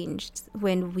something changed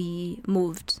when we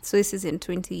moved. So this is in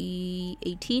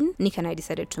 2018. Nick and I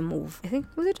decided to move. I think,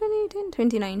 was it 2018?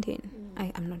 2019?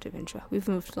 I'm not even sure. We've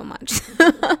moved so much.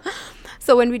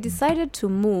 So when we decided to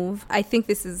move, I think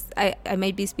this is, I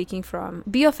might be speaking from,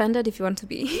 be offended if you want to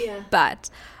be, but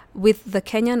with the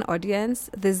Kenyan audience,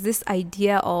 there's this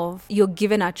idea of you're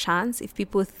given a chance if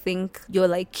people think you're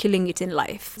like killing it in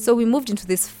life. So we moved into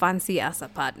this fancy ass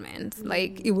apartment.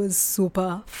 Like, it was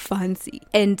super fancy.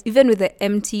 And even with the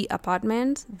empty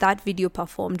apartment, that video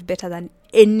performed better than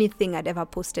anything I'd ever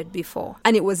posted before.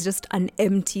 And it was just an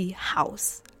empty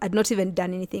house. I'd not even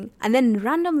done anything. And then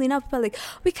randomly now people are like,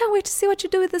 we can't wait to see what you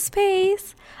do with the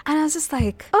space. And I was just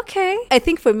like, okay. I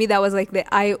think for me that was like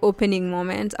the eye-opening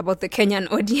moment about the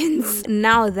Kenyan audience.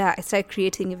 Now that I started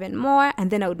creating even more,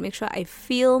 and then I would make sure I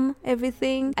film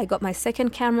everything. I got my second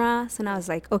camera. So now I was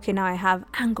like, okay, now I have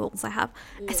angles. I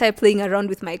started playing around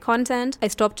with my content. I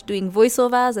stopped doing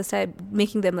voiceovers. I started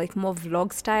making them like more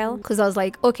vlog style. Because I was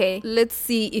like, okay, let's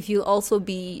see if you'll also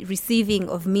be receiving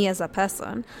of me as a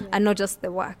person and not just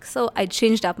the work. So I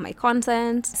changed up my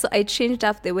content. So I changed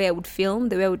up the way I would film,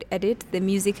 the way I would edit, the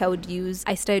music I would use.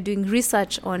 I started doing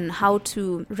research on how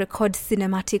to record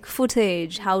cinematic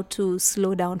footage, how to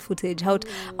slow down footage,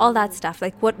 all that stuff,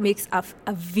 like what makes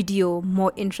a video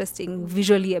more interesting,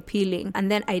 visually appealing.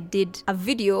 And then I did a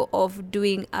video of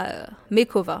doing a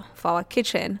makeover for our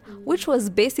kitchen, which was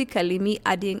basically me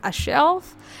adding a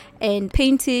shelf and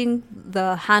painting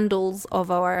the handles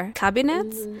of our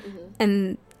cabinets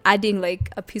and adding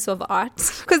like a piece of art.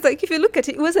 Because like if you look at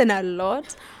it, it wasn't a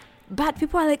lot. But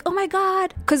people are like, oh my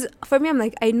God. Because for me, I'm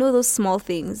like, I know those small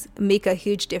things make a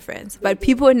huge difference, but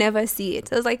people never see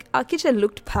it. I was like, our kitchen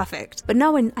looked perfect. But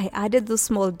now when I added those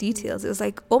small details, it was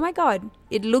like, oh my God,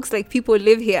 it looks like people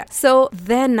live here. So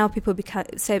then now people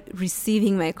start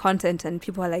receiving my content and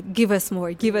people are like, give us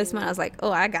more, give us more. I was like,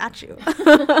 oh, I got you.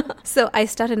 So I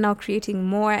started now creating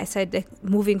more. I started like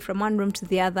moving from one room to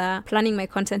the other, planning my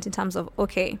content in terms of,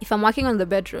 okay, if I'm working on the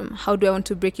bedroom, how do I want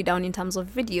to break it down in terms of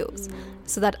videos?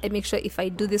 So that I make sure if I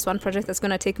do this one project that's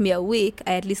going to take me a week,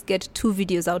 I at least get 2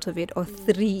 videos out of it, or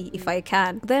 3 if I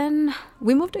can. Then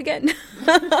we moved again.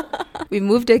 We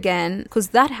moved again because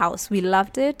that house, we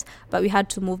loved it, but we had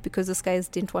to move because those guys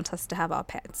didn't want us to have our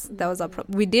pets. That was our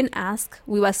problem. We didn't ask.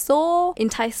 We were so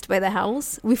enticed by the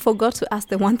house. We forgot to ask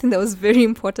the one thing that was very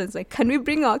important. It's like, can we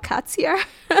bring our cats here?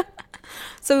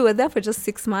 So we were there for just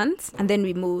 6 months and then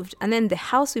we moved. And then the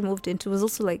house we moved into was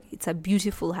also like, it's a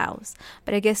beautiful house.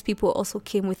 But I guess people also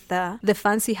came with the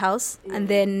fancy house. And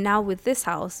then now with this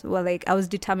house, well, like I was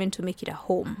determined to make it a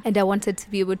home. And I wanted to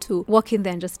be able to walk in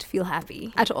there and just feel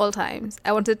happy at all times.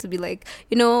 I wanted to be like,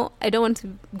 I don't want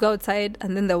to go outside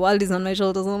and then the world is on my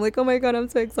shoulders. And I'm like, oh my God, I'm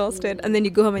so exhausted. And then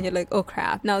you go home and you're like, oh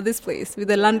crap, now this place with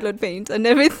the landlord paint and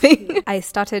everything. I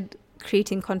started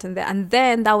creating content there, and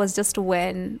then that was just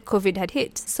when COVID had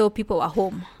hit, so people were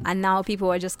home and now people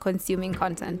were just consuming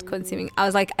content. I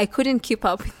was like, I couldn't keep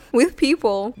up with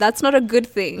people. That's not a good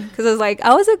thing, because I was like,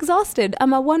 I was exhausted.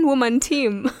 I'm a one-woman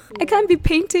team. I can't be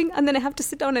painting and then I have to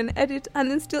sit down and edit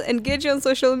and then still engage on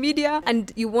social media,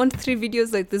 and you want 3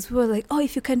 videos like this. People are like, oh,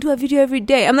 if you can do a video every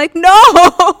day. I'm like, no.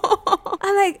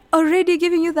 I'm like, already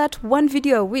giving you that 1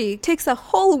 video a week takes a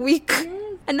whole week.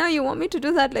 And now you want me to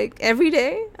do that like every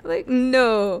day? I'm like,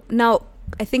 no. Now,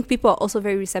 I think people are also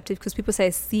very receptive because people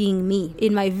start seeing me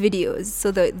in my videos.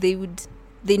 So that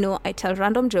they know I tell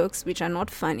random jokes, which are not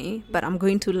funny, but I'm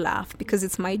going to laugh because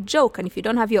it's my joke. And if you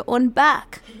don't have your own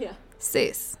back,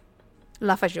 sis,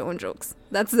 laugh at your own jokes.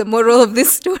 That's the moral of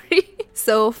this story.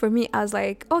 So for me, I was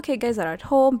like, okay, guys are at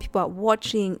home, people are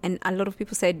watching, and a lot of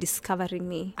people started discovering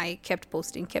me. I kept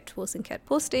posting.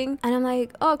 And I'm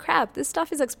like, oh crap, this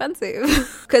stuff is expensive.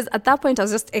 Because at that point, I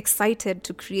was just excited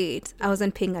to create. I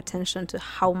wasn't paying attention to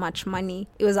how much money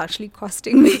it was actually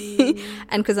costing me.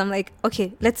 And because I'm like,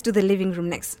 okay, let's do the living room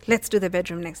next. Let's do the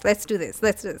bedroom next. Let's do this.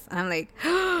 And I'm like,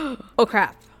 oh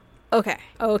crap. Okay.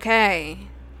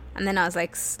 And then I was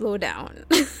like, slow down.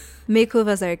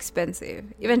 Makeovers are expensive.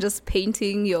 Even just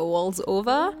painting your walls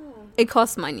over, it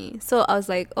costs money. So I was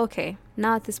like, okay,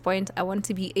 now at this point, I want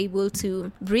to be able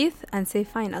to breathe and say,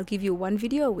 fine, I'll give you 1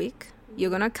 video a week.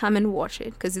 You're going to come and watch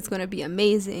it because it's going to be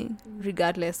amazing,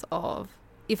 regardless of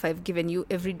if I've given you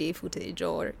everyday footage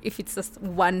or if it's just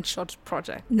one short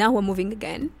project. Now we're moving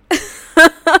again.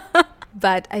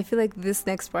 But I feel like this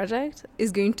next project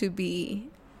is going to be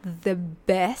the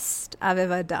best I've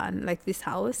ever done, like this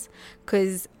house,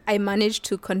 because I managed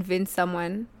to convince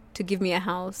someone to give me a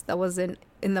house that wasn't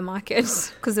in the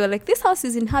market, because they were like, this house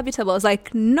is inhabitable. I was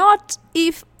like, not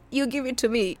if you give it to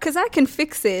me, because I can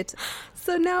fix it.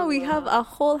 So now we have a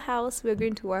whole house we're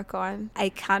going to work on. I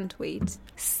can't wait.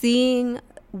 Seeing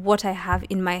what I have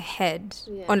in my head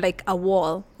on like a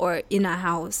wall or in a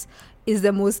house is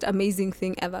the most amazing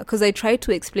thing ever, because I tried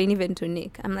to explain even to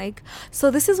Nick. I'm like,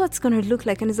 so this is what's going to look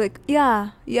like, and he's like,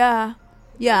 yeah.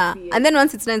 And then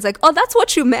once it's done, it's like, oh, that's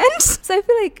what you meant. So I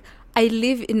feel like I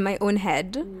live in my own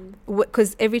head,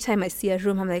 because every time I see a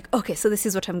room, I'm like, okay, so this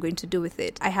is what I'm going to do with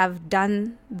it. I have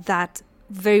done that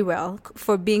very well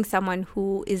for being someone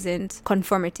who isn't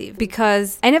conformative,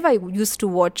 because I never used to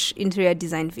watch interior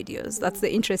design videos. That's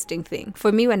the interesting thing.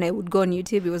 For me, when I would go on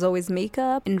YouTube, it was always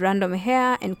makeup and random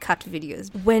hair and cut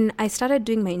videos. When I started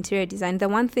doing my interior design,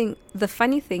 the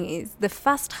funny thing is, the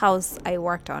first house I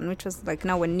worked on, which was like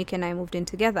now when Nick and I moved in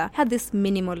together, had this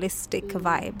minimalistic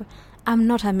vibe. I'm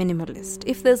not a minimalist.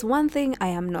 If there's one thing I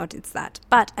am not, it's that.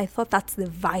 But I thought that's the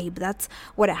vibe. That's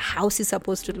what a house is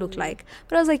supposed to look like.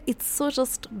 But I was like, it's so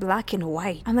just black and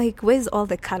white. I'm like, where's all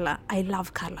the color? I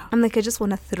love color. I'm like, I just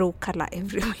want to throw color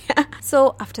everywhere.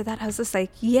 So after that, I was just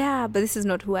like, yeah, but this is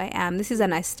not who I am. This is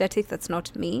an aesthetic that's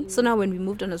not me. So now when we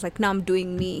moved on, I was like, now I'm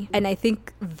doing me. And I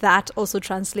think that also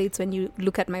translates when you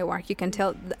look at my work. You can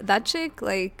tell that chick,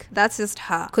 like, that's just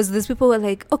her. Because there's people who are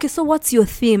like, okay, so what's your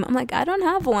theme? I'm like, I don't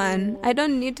have one. I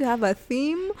don't need to have a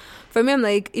theme. For me, I'm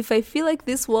like, if I feel like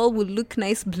this wall would look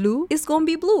nice blue, it's gonna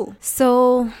be blue.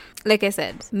 So, like I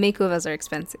said, makeovers are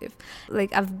expensive.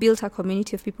 Like, I've built a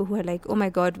community of people who are like, oh my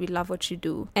God, we love what you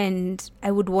do. And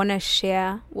I would want to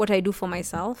share what I do for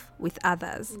myself with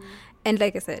others. And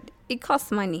like I said, it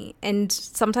costs money. And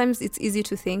sometimes it's easy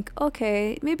to think,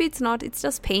 okay, maybe it's not, it's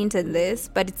just paint and this,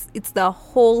 but it's the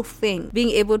whole thing.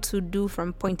 Being able to do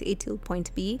from point A till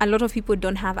point B. A lot of people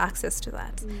don't have access to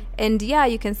that. And yeah,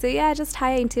 you can say, yeah, just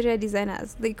hire interior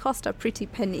designers. They cost a pretty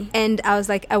penny. And I was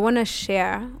like, I want to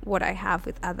share what I have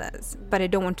with others, but I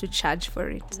don't want to charge for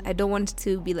it. I don't want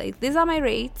to be like, these are my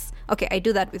rates. Okay, I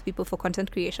do that with people for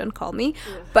content creation, call me.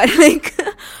 Yeah. But like,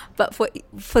 but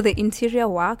for the interior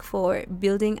work, for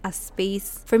building a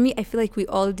space, for me, I feel like we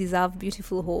all deserve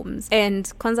beautiful homes. And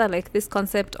Kwanzaa, like this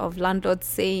concept of landlords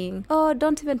saying, oh,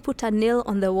 don't even put a nail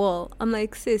on the wall. I'm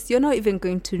like, sis, you're not even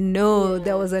going to know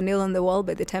there was a nail on the wall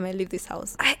by the time I leave this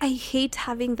house. I hate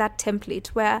having that template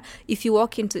where if you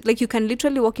walk into, like, you can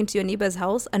literally walk into your neighbor's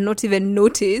house and not even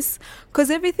notice because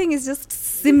everything is just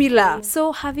similar.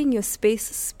 So having your space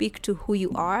speak to who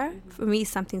you are, for me, is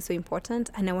something so important,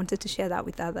 and I wanted to share that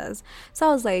with others. So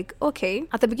I was like, okay,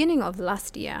 at the beginning of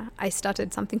last year, I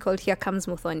started something called Here Comes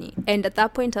Muthoni. And at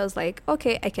that point, I was like,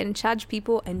 okay, I can charge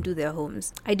people and do their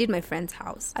homes. I did my friend's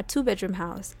house, a 2-bedroom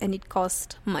house, and it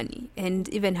cost money. And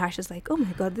even Harsh was like, oh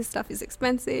my God, this stuff is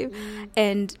expensive.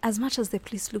 And as much as the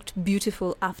place looked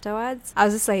beautiful afterwards, I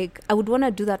was just like, I would want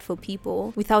to do that for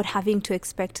people without having to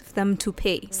expect them to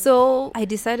pay. So I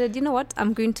decided, you know what,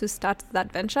 I'm going to start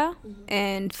that venture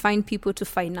and find people to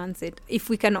finance it. If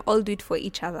we can all do it for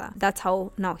each other. That's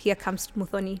how now Here Comes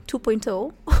Muthoni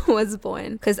 2.0 was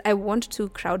born. Because I want to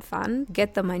crowdfund,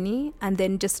 get the money, and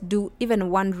then just do even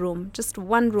just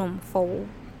one room for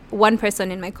one person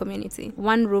in my community,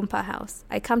 1 room per house.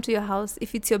 I come to your house.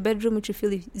 If it's your bedroom, which you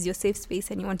feel is your safe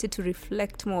space and you want it to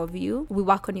reflect more of you, we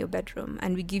work on your bedroom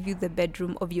and we give you the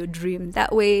bedroom of your dream.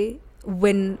 That way,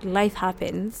 when life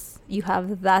happens, you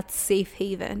have that safe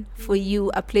haven for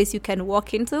you, a place you can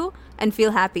walk into and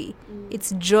feel happy.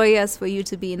 It's joyous for you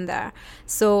to be in there.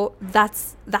 So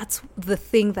that's the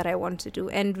thing that I want to do.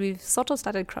 And we've sort of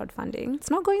started crowdfunding.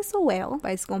 It's not going so well,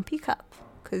 but it's going to pick up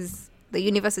because the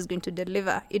universe is going to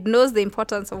deliver. It knows the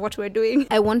importance of what we're doing.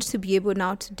 I want to be able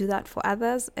now to do that for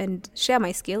others and share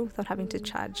my skill without having to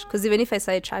charge. Because even if I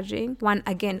started charging,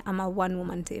 again, I'm a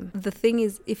one-woman team. The thing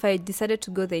is, if I decided to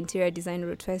go the interior design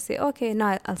route, where I say, okay,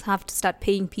 now I'll have to start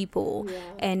paying people. Yeah.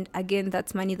 And again,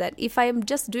 that's money that if I'm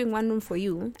just doing 1 room for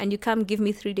you and you come give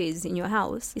me 3 days in your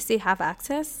house, you say have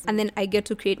access, and then I get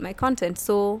to create my content.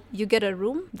 So you get a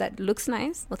room that looks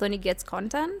nice. Muthoni gets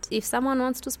content. If someone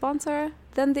wants to sponsor,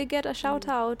 then they get a shout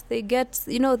out. They get,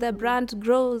 their brand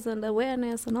grows and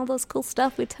awareness and all those cool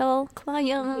stuff we tell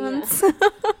clients.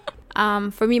 Yeah.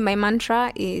 For me, my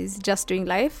mantra is just doing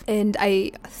life. And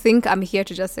I think I'm here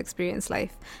to just experience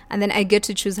life. And then I get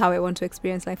to choose how I want to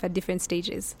experience life at different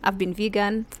stages. I've been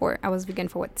vegan I was vegan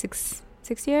for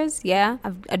 6 years. Yeah.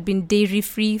 I'd been dairy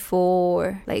free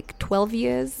for like 12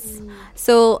 years.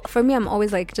 So for me, I'm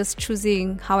always like just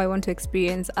choosing how I want to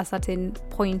experience a certain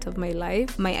point of my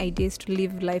life. My idea is to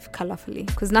live life colorfully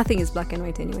because nothing is black and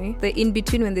white anyway. The in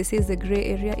between, when they say it's the gray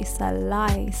area, is a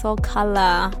lie. It's all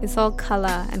color.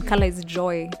 And color is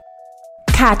joy.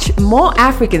 Catch more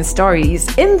African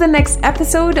stories in the next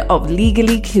episode of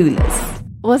Legally Clueless.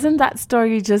 Wasn't that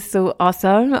story just so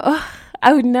awesome? Oh,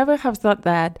 I would never have thought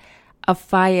that a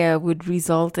fire would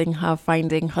result in her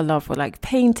finding her love for like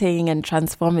painting and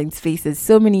transforming spaces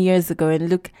so many years ago, and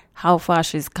look how far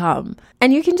she's come.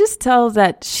 And you can just tell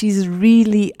that she's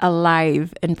really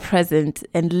alive and present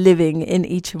and living in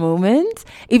each moment,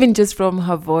 even just from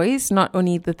her voice, not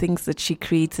only the things that she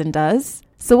creates and does.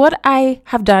 So what I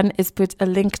have done is put a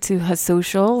link to her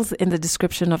socials in the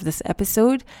description of this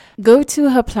episode. Go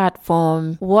to her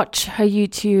platform, watch her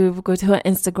YouTube, go to her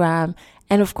Instagram,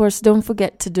 and of course, don't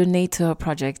forget to donate to her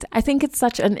project. I think it's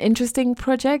such an interesting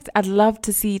project. I'd love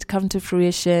to see it come to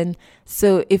fruition.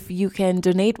 So if you can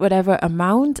donate whatever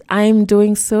amount, I'm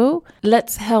doing so.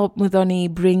 Let's help Muthoni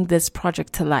bring this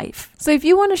project to life. So if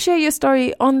you want to share your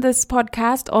story on this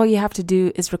podcast, all you have to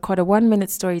do is record a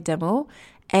 1-minute story demo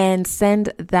and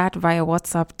send that via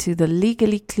WhatsApp to the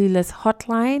Legally Clueless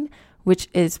hotline, which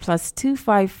is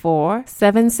 +254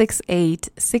 768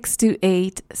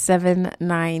 628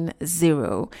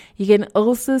 790. You can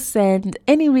also send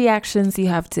any reactions you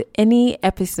have to any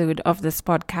episode of this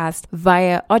podcast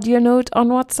via audio note on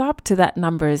WhatsApp to that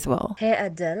number as well. Hey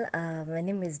Adele, my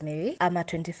name is Mary. I'm a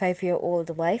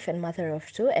 25-year-old wife and mother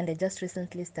of 2, and I just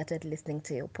recently started listening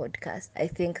to your podcast. I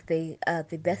think they are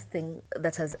the best thing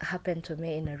that has happened to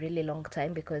me in a really long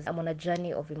time, because I'm on a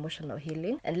journey of emotional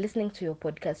healing, and listening to your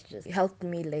podcast just helped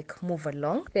me move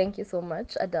along. Thank you so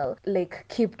much, Adele.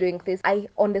 Keep doing this. I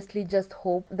honestly just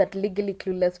hope that Legally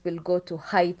Clueless will go to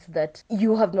heights that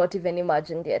you have not even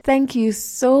imagined yet. Thank you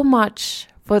so much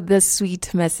for this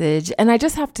sweet message. And I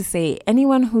just have to say,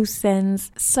 anyone who sends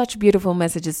such beautiful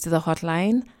messages to the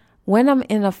hotline, when I'm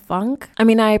in a funk,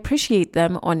 I appreciate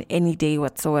them on any day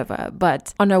whatsoever,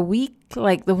 but on a week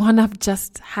like the one I've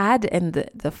just had and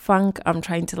the funk I'm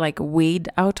trying to wade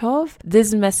out of,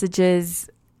 these messages,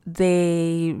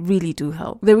 they really do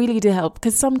help. They really do help,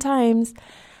 because sometimes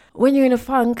when you're in a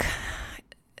funk,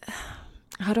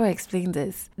 how do I explain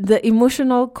this? The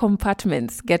emotional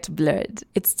compartments get blurred.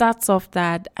 It starts off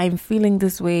that I'm feeling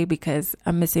this way because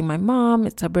I'm missing my mom,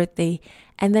 it's her birthday,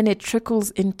 and then it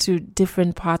trickles into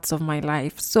different parts of my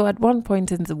life. So at one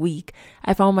point in the week,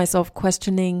 I found myself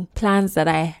questioning plans that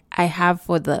I have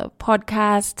for the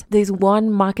podcast. There's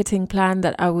one marketing plan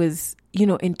that I was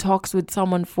in talks with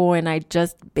someone for, and I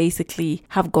just basically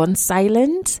have gone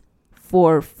silent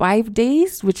for 5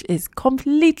 days, which is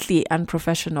completely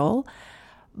unprofessional.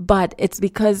 But it's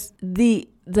because the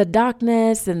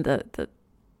darkness and the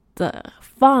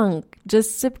funk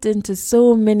just sipped into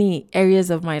so many areas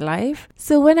of my life.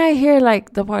 So when I hear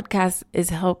the podcast is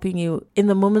helping you in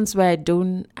the moments where I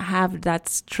don't have that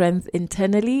strength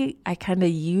internally, I kind of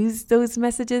use those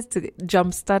messages to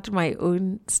jumpstart my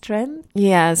own strength.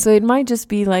 Yeah, so it might just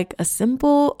be a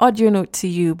simple audio note to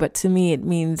you, but to me it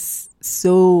means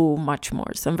so much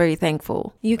more. So I'm very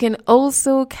thankful. You can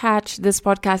also catch this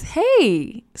podcast.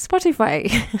 Hey,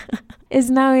 Spotify is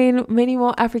now in many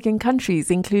more African countries,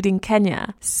 including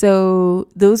Kenya. So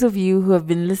those of you who have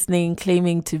been listening,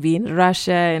 claiming to be in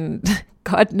Russia and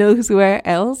God knows where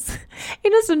else,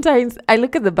 sometimes I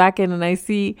look at the back end and I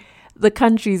see the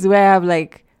countries where I have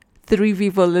 3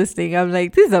 people listening. I'm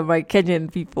these are my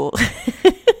Kenyan people.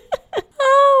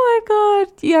 Oh my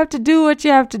God, you have to do what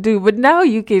you have to do. But now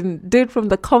you can do it from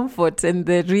the comfort and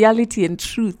the reality and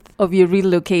truth of your real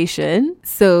location.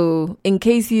 So in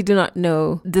case you do not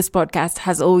know, this podcast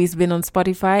has always been on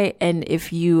Spotify. And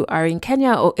if you are in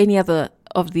Kenya or any other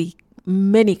of the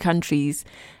many countries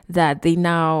that they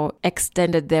now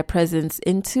extended their presence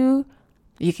into,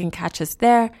 you can catch us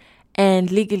there.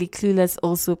 And Legally Clueless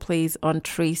also plays on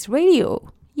Trace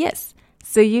Radio. Yes.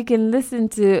 So you can listen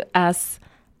to us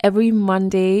every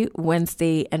Monday,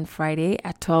 Wednesday, and Friday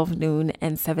at 12 noon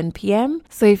and 7 p.m.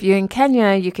 So if you're in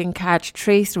Kenya, you can catch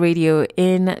Trace Radio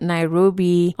in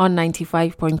Nairobi on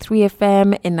 95.3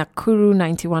 FM, in Nakuru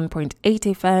 91.8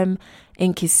 FM,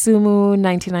 in Kisumu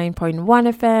 99.1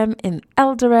 FM, in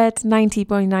Eldoret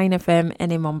 90.9 FM,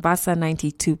 and in Mombasa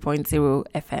 92.0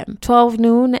 FM. 12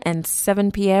 noon and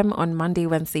 7 p.m. on Monday,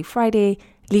 Wednesday, Friday.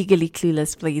 Legally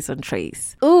Clueless plays on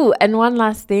Trace. Oh, and one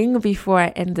last thing before I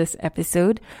end this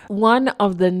episode. One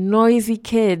of the noisy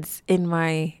kids in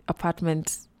my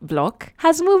apartment block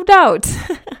has moved out.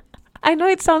 I know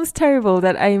it sounds terrible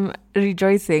that I'm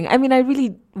rejoicing. I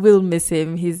really will miss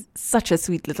him. He's such a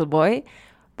sweet little boy,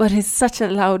 but he's such a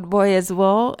loud boy as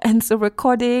well. And so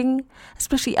recording,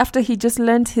 especially after he just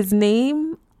learned his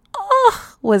name,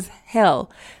 was hell.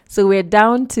 So we're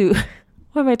down to...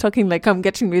 Why am I talking like I'm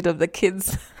getting rid of the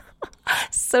kids?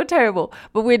 So terrible.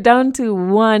 But we're down to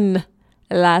one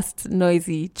last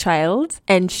noisy child,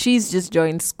 and she's just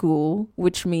joined school,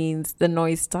 which means the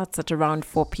noise starts at around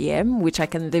 4 p.m., which I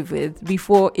can live with.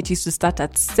 Before, it used to start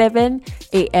at 7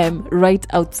 a.m. right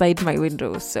outside my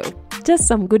window. So just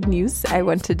some good news I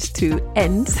wanted to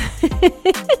end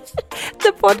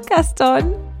the podcast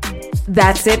on.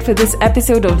 That's it for this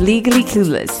episode of Legally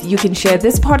Clueless. You can share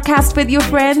this podcast with your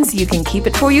friends. You can keep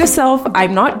it for yourself.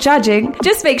 I'm not judging.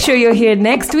 Just make sure you're here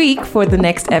next week for the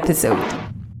next episode.